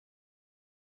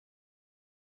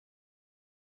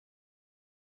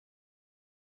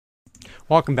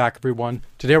Welcome back, everyone.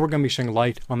 Today we're going to be shedding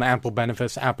light on the ample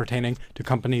benefits appertaining to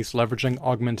companies leveraging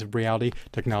augmented reality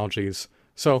technologies.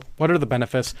 So, what are the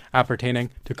benefits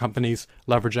appertaining to companies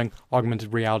leveraging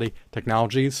augmented reality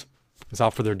technologies?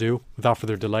 Without further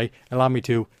delay, allow me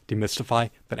to demystify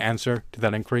that answer to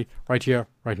that inquiry right here,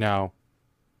 right now.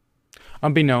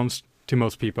 Unbeknownst to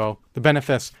most people, the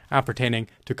benefits appertaining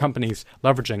to companies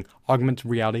leveraging augmented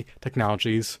reality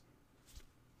technologies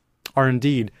are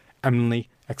indeed eminently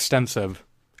extensive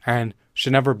and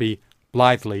should never be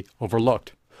blithely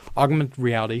overlooked. Augmented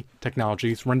reality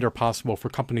technologies render it possible for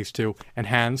companies to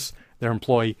enhance their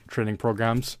employee training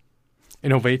programs,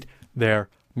 innovate their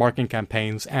marketing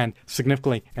campaigns, and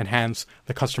significantly enhance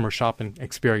the customer shopping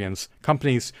experience.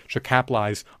 Companies should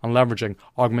capitalize on leveraging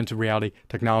augmented reality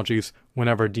technologies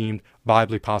whenever deemed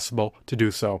viably possible to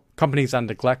do so. Companies that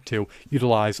neglect to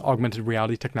utilize augmented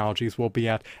reality technologies will be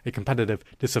at a competitive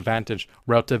disadvantage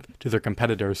relative to their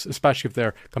competitors, especially if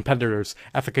their competitors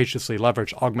efficaciously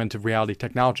leverage augmented reality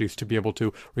technologies to be able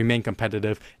to remain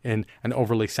competitive in an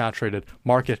overly saturated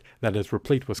market that is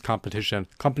replete with competition.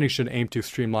 Companies should aim to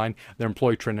streamline their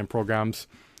employee training programs.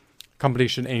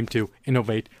 Companies should aim to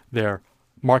innovate their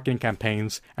marketing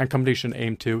campaigns, and companies should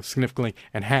aim to significantly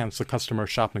enhance the customer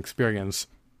shopping experience.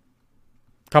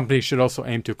 Companies should also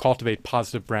aim to cultivate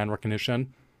positive brand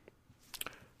recognition,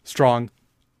 strong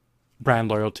brand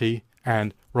loyalty,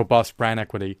 and robust brand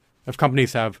equity. If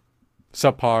companies have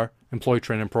subpar employee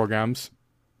training programs,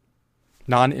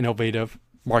 non-innovative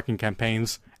marketing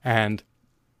campaigns, and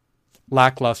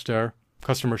lackluster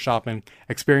customer shopping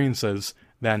experiences,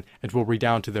 then it will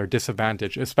redound to their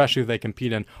disadvantage, especially if they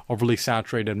compete in overly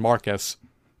saturated markets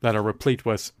that are replete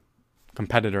with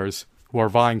competitors who are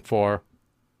vying for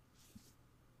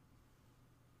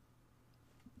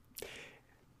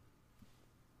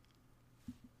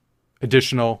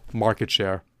additional market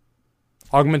share.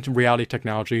 Augmented reality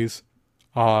technologies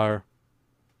are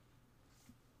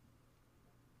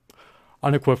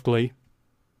unequivocally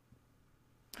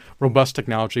robust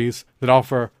technologies that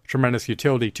offer tremendous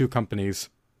utility to companies.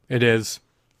 It is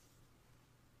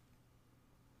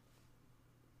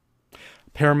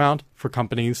paramount for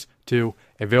companies to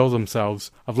avail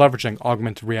themselves of leveraging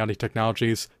augmented reality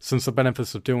technologies, since the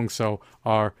benefits of doing so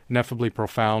are ineffably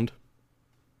profound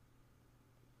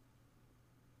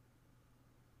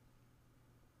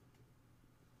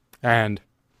and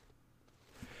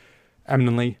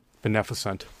eminently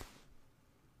beneficent.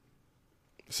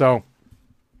 So,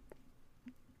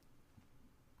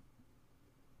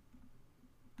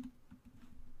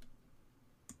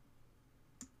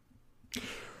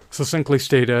 succinctly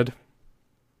stated,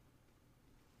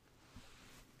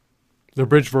 the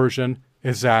abridged version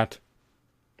is that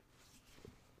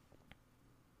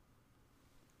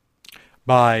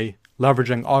by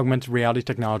leveraging augmented reality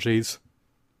technologies,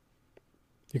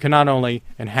 you can not only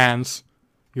enhance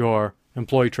your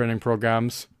employee training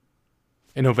programs,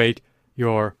 innovate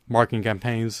your marketing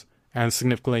campaigns, and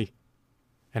significantly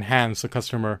enhance the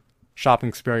customer shopping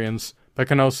experience, but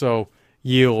can also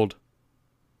yield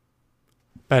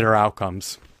better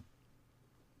outcomes.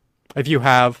 If you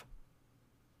have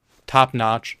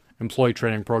top-notch employee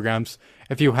training programs,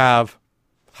 if you have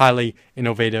highly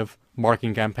innovative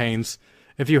marketing campaigns,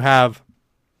 if you have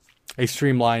a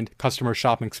streamlined customer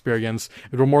shopping experience,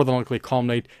 it will more than likely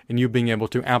culminate in you being able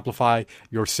to amplify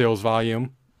your sales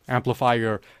volume, amplify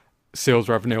your sales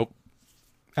revenue,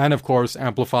 and of course,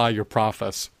 amplify your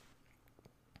profits.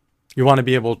 You want to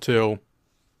be able to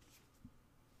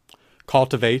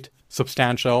cultivate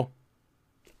substantial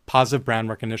positive brand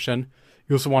recognition.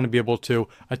 You also want to be able to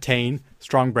attain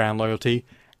strong brand loyalty,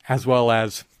 as well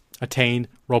as attain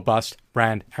robust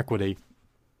brand equity.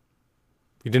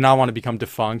 You do not want to become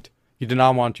defunct. You do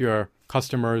not want your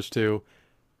customers to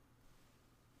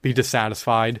be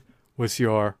dissatisfied with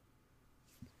your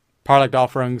product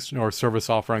offerings or service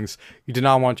offerings. You do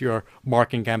not want your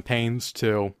marketing campaigns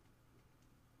to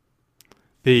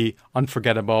be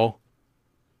unforgettable,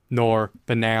 nor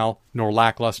banal, nor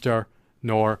lackluster,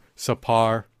 nor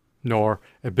subpar, nor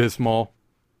abysmal,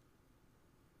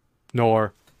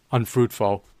 nor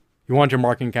unfruitful. You want your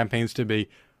marketing campaigns to be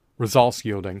results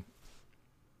yielding.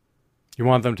 You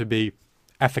want them to be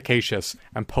efficacious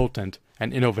and potent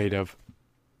and innovative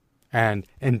and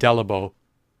indelible.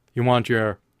 You want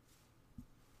your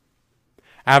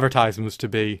advertisements to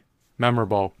be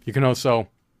memorable. You can also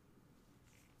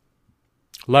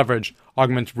leverage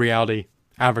augmented reality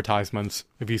advertisements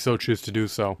if you so choose to do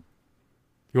so.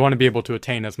 You want to be able to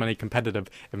attain as many competitive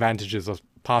advantages as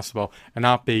possible and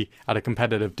not be at a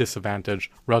competitive disadvantage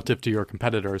relative to your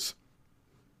competitors.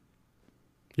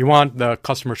 You want the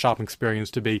customer shopping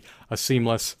experience to be a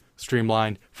seamless,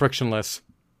 streamlined, frictionless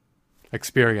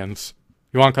experience.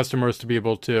 You want customers to be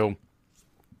able to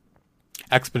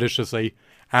expeditiously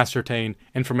ascertain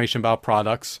information about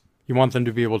products. You want them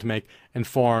to be able to make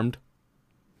informed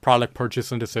product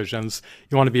purchasing decisions.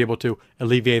 You want to be able to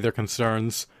alleviate their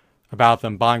concerns about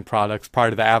them buying products prior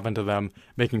to the advent of them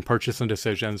making purchasing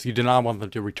decisions. You do not want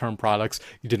them to return products.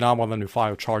 You do not want them to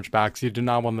file chargebacks. You do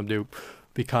not want them to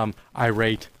become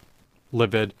irate,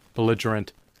 livid,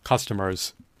 belligerent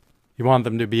customers. You want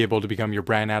them to be able to become your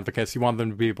brand advocates. You want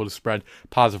them to be able to spread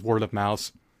positive word of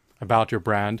mouth about your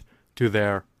brand to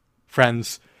their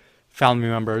friends, family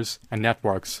members, and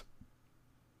networks.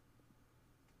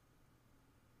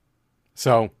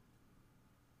 So,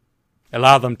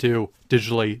 allow them to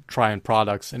digitally try on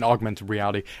products in augmented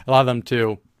reality. Allow them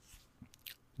to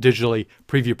digitally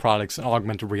preview products in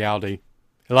augmented reality.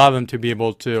 Allow them to be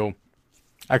able to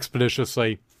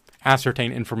expeditiously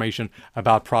ascertain information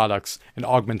about products in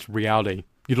augmented reality.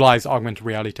 Utilize augmented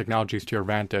reality technologies to your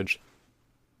advantage.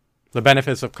 The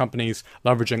benefits of companies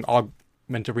leveraging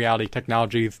augmented reality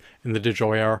technologies in the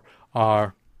digital era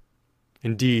are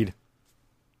indeed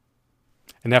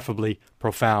ineffably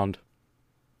profound.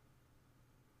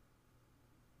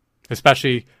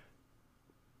 Especially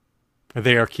if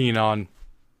they are keen on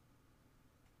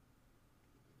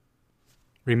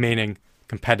remaining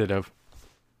competitive.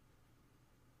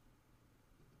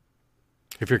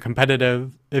 If your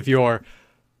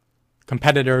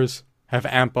competitors have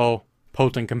ample,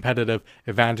 potent competitive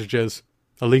advantages,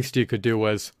 the least you could do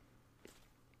is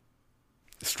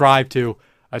strive to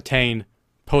attain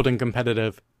potent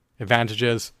competitive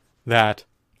advantages that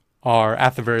are,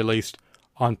 at the very least,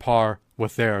 on par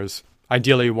with theirs.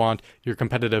 Ideally, you want your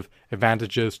competitive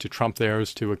advantages to trump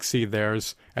theirs, to exceed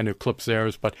theirs, and to eclipse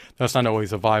theirs, but that's not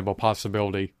always a viable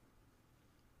possibility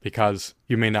because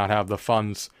you may not have the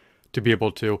funds to be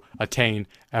able to attain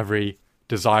every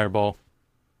desirable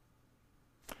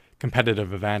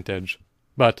competitive advantage.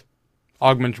 But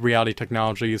augmented reality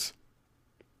technologies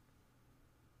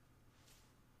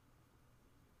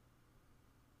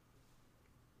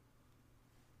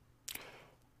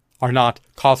are not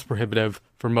cost prohibitive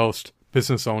for most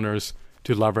business owners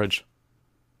to leverage.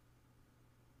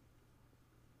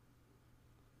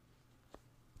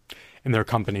 In their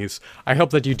companies. I hope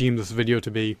that you deem this video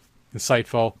to be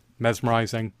insightful,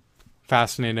 mesmerizing,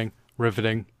 fascinating,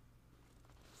 riveting,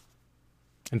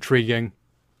 intriguing,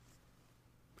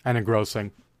 and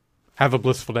engrossing. Have a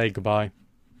blissful day. Goodbye.